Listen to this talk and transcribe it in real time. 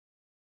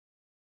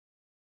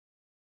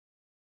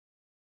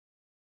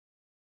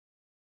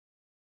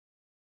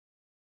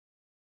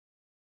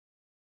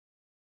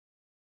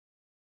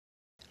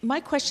My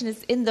question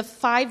is, in the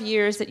 5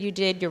 years that you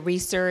did your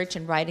research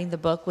and writing the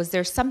book, was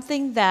there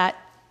something that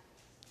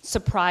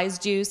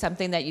surprised you,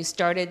 something that you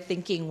started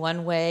thinking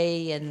one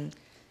way and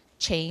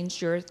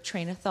changed your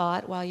train of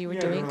thought while you were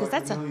doing? Because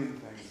that's a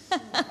million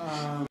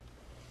things.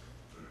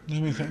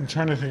 Let me think. I'm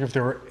trying to think if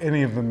there were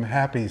any of them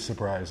happy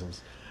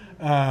surprises.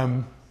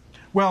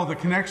 Well,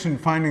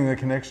 finding the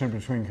connection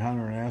between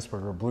Connor and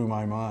Asperger blew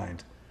my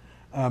mind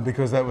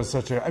because that was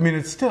such a. I mean,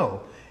 it's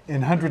still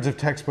in hundreds of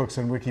textbooks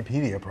and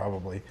Wikipedia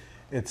probably.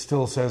 It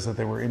still says that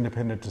they were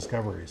independent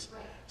discoveries.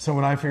 So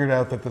when I figured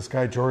out that this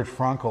guy, George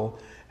Frankl,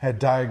 had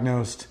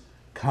diagnosed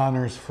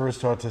Connor's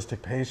first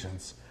autistic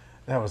patients,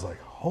 that was like,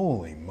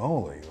 holy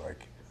moly,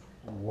 like,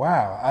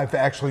 wow. I've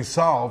actually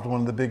solved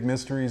one of the big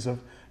mysteries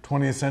of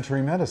 20th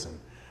century medicine.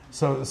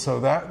 So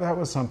that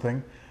was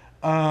something.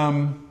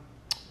 Andrew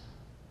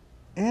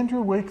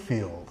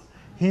Wakefield,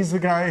 he's the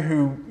guy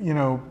who,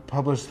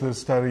 published the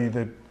study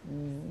that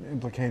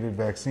implicated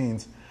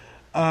vaccines.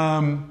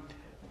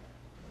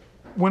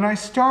 When I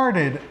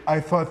started, I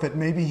thought that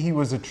maybe he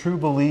was a true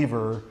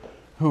believer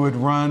who had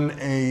run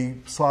a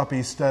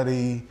sloppy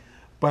study,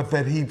 but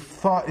that he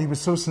thought he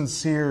was so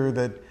sincere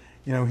that,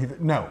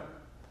 no.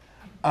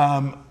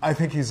 I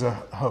think he's a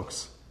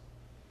hoax,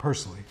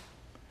 personally.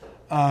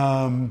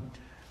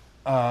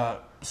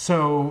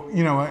 So,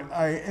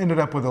 I ended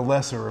up with a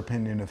lesser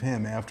opinion of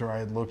him after I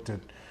had looked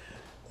at,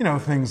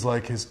 things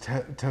like his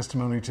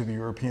testimony to the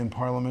European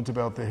Parliament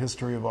about the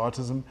history of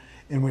autism,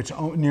 in which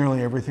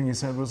nearly everything he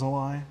said was a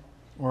lie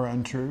or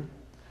untrue.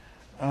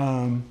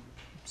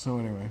 So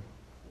anyway.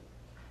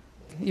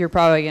 You're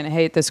probably going to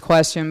hate this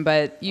question,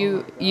 but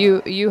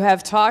you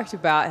have talked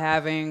about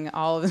having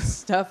all of this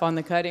stuff on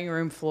the cutting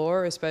room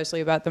floor,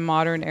 especially about the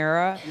modern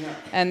era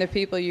and the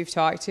people you've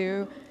talked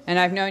to. And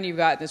I've known you've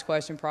got this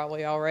question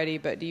probably already,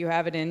 but do you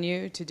have it in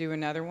you to do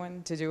another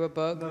one, to do a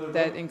book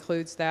that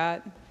includes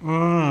that?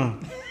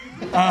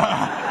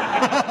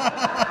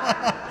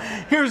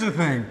 Here's the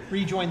thing.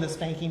 Rejoin the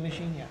spanking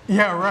machine, yeah.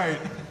 Yeah, right.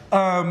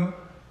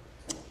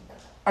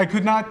 I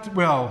could not,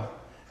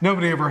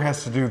 nobody ever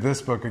has to do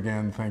this book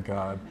again, thank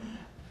God.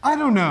 I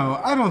don't know.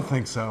 I don't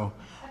think so.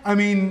 I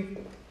mean,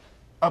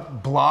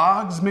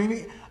 blogs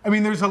maybe? I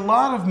mean, there's a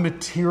lot of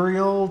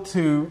material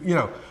to,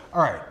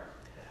 all right.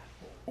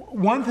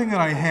 One thing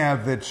that I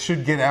have that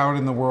should get out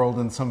in the world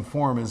in some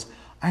form is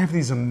I have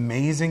these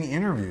amazing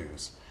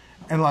interviews.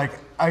 And like,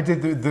 I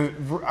did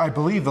I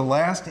believe the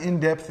last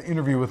in-depth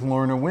interview with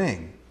Lorna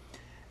Wing.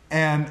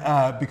 And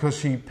because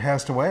she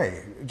passed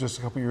away just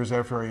a couple years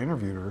after I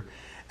interviewed her.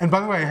 And by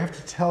the way, I have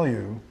to tell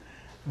you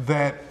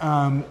that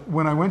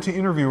when I went to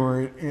interview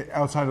her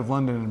outside of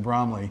London in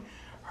Bromley,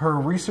 her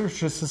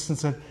research assistant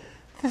said,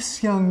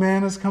 "This young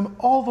man has come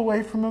all the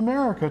way from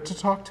America to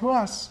talk to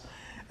us."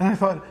 And I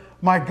thought,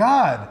 my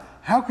God,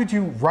 how could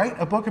you write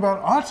a book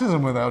about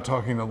autism without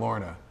talking to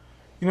Lorna?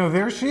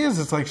 There she is.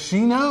 It's like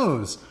she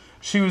knows.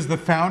 She was the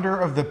founder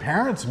of the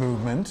parents'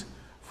 movement,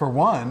 for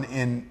one,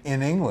 in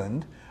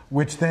England,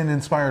 which then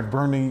inspired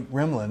Bernie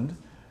Rimland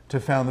to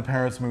found the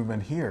parents'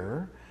 movement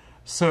here.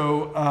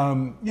 So,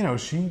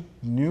 she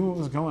knew what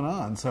was going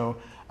on. So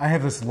I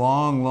have this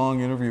long,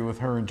 long interview with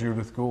her and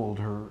Judith Gould,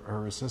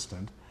 her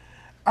assistant.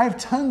 I have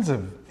tons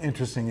of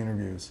interesting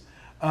interviews.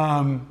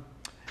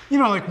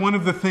 Like one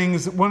of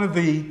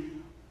the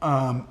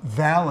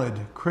valid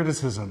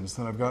criticisms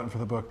that I've gotten for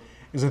the book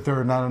is that there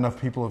are not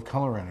enough people of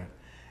color in it.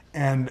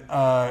 And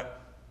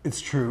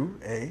it's true,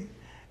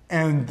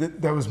 and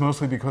that was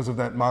mostly because of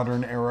that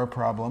modern era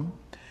problem.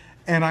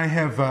 And I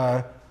have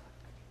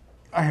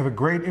a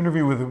great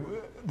interview with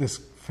this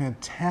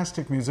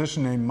fantastic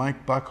musician named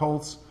Mike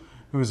Buchholz,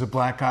 who is a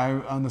black guy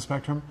on the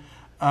spectrum.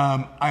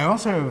 I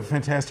also have a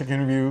fantastic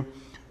interview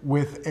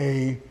with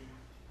a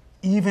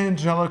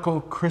evangelical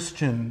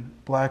Christian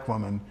black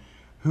woman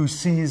who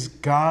sees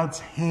God's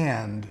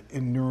hand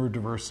in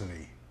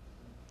neurodiversity.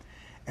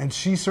 And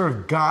she sort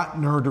of got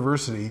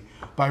neurodiversity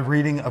by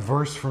reading a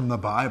verse from the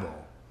Bible.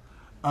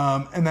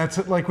 And that's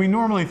it. Like, we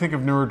normally think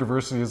of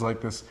neurodiversity as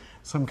like this,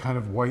 some kind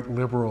of white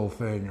liberal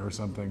thing or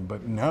something,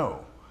 but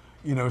no.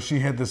 She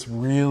had this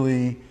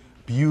really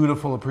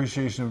beautiful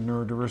appreciation of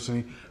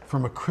neurodiversity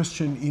from a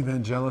Christian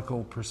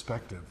evangelical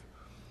perspective.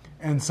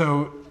 And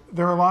so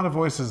there are a lot of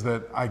voices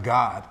that I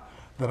got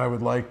that I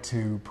would like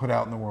to put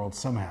out in the world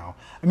somehow.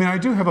 I mean, I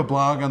do have a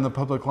blog on the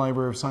Public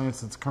Library of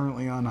Science that's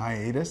currently on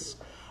hiatus.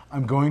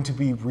 I'm going to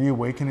be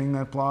reawakening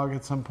that blog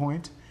at some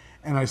point,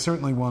 and I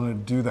certainly want to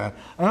do that.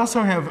 I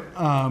also have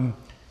kind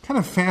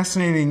of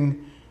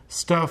fascinating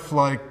stuff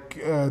like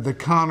that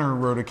Connor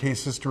wrote a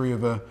case history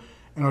of an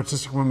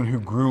autistic woman who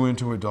grew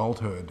into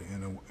adulthood,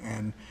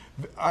 and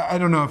I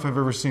don't know if I've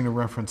ever seen a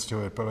reference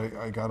to it, but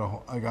I got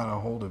a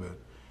hold of it,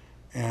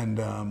 and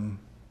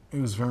it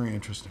was very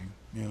interesting.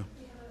 Yeah.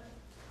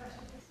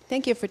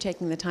 Thank you for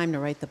taking the time to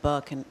write the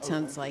book, and it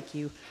sounds like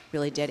you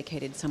really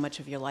dedicated so much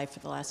of your life for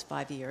the last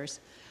 5 years.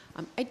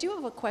 I do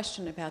have a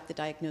question about the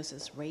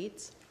diagnosis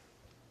rates.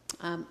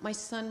 My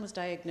son was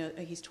diagnosed,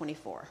 he's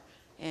 24,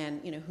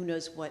 and who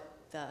knows what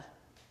the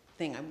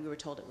thing, we were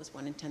told it was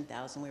 1 in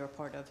 10,000. We were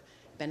part of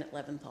Bennett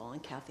Leventhal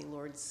and Kathy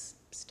Lord's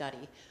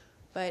study.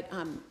 But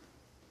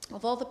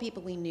of all the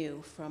people we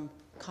knew from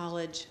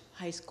college,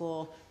 high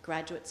school,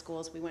 graduate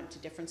schools, we went to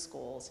different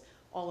schools,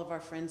 all of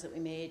our friends that we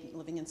made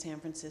living in San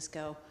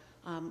Francisco,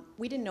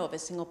 we didn't know of a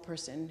single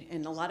person,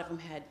 and a lot of them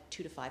had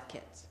 2 to 5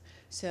 kids.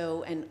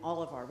 So, and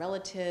all of our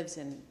relatives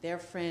and their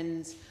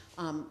friends,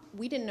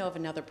 we didn't know of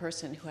another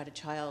person who had a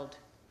child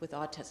with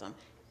autism.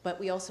 But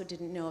we also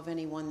didn't know of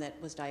anyone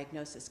that was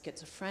diagnosed as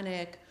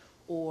schizophrenic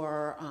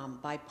or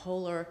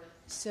bipolar.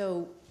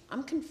 So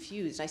I'm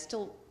confused. I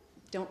still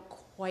don't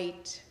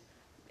quite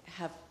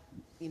have,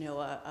 I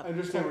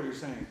understand what you're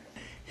saying.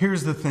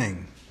 Here's the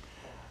thing.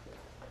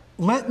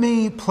 Let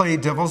me play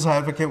devil's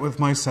advocate with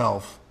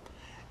myself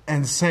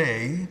and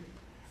say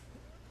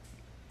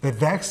that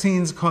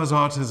vaccines cause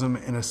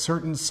autism in a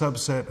certain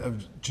subset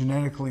of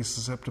genetically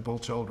susceptible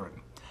children.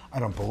 I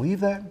don't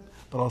believe that,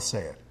 but I'll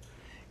say it.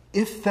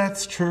 If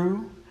that's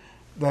true,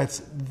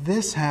 that's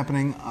this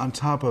happening on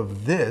top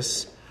of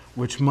this,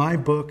 which my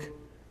book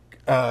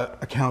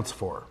accounts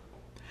for.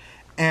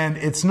 And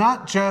it's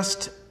not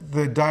just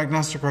the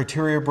diagnostic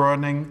criteria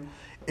broadening.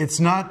 It's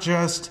not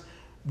just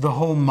the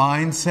whole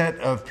mindset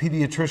of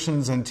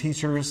pediatricians and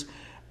teachers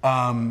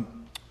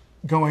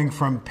going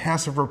from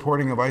passive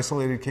reporting of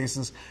isolated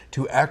cases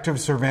to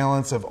active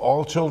surveillance of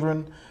all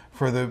children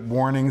for the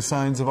warning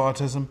signs of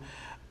autism.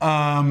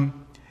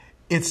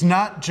 It's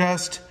not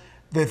just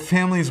that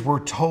families were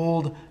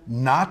told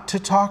not to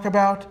talk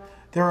about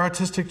their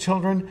autistic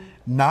children,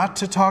 not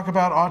to talk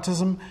about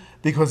autism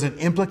because it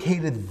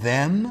implicated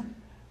them,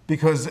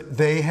 because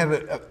they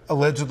had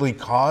allegedly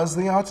caused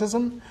the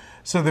autism.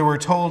 So they were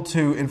told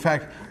to, in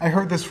fact, I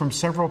heard this from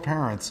several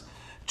parents,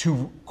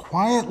 to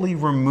quietly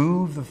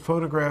remove the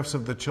photographs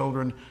of the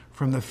children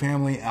from the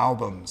family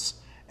albums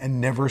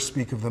and never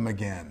speak of them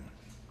again.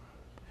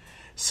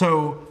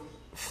 So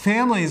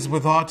families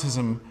with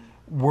autism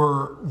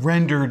were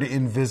rendered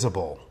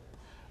invisible.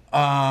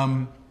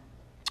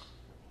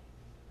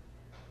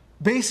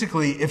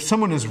 Basically, if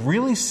someone is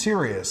really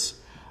serious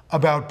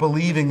about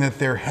believing that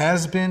there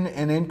has been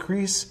an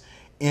increase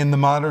in the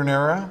modern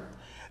era,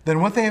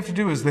 then what they have to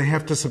do is they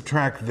have to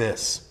subtract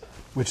this,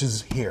 which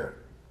is here.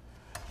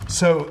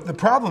 So the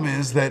problem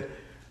is that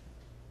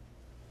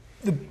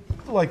the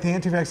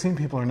anti-vaccine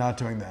people are not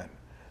doing that.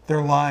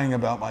 They're lying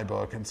about my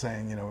book and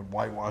saying, it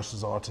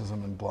whitewashes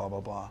autism and blah,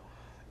 blah, blah.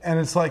 And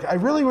it's like, I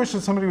really wish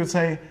that somebody would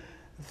say,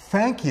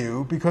 thank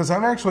you, because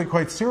I'm actually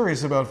quite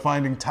serious about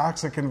finding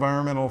toxic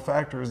environmental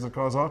factors that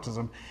cause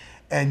autism.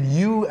 And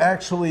you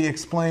actually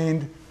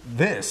explained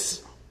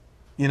this,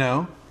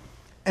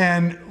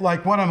 And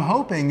what I'm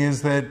hoping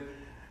is that,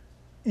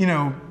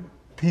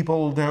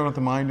 people down at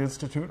the Mind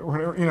Institute or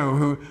whatever,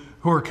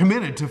 who are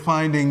committed to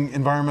finding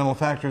environmental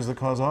factors that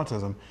cause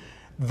autism,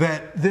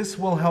 that this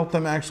will help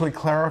them actually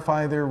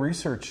clarify their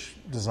research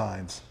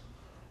designs.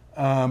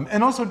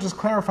 And also just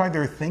clarify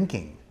their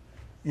thinking,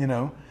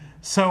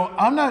 So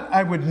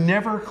I would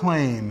never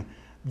claim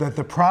that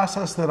the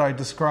process that I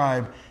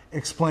describe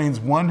explains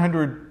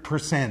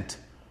 100%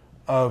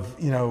 of,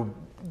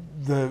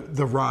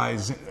 the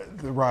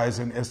rise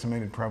in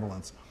estimated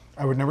prevalence.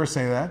 I would never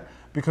say that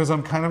because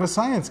I'm kind of a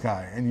science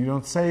guy, and you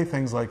don't say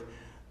things like,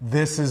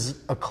 this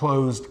is a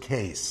closed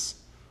case,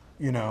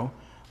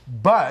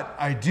 But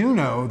I do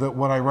know that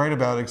what I write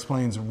about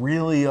explains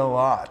really a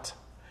lot.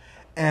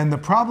 And the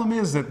problem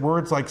is that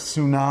words like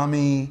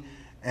tsunami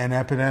and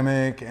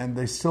epidemic, and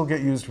they still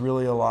get used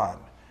really a lot.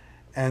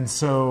 And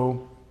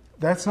so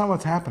that's not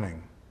what's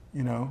happening,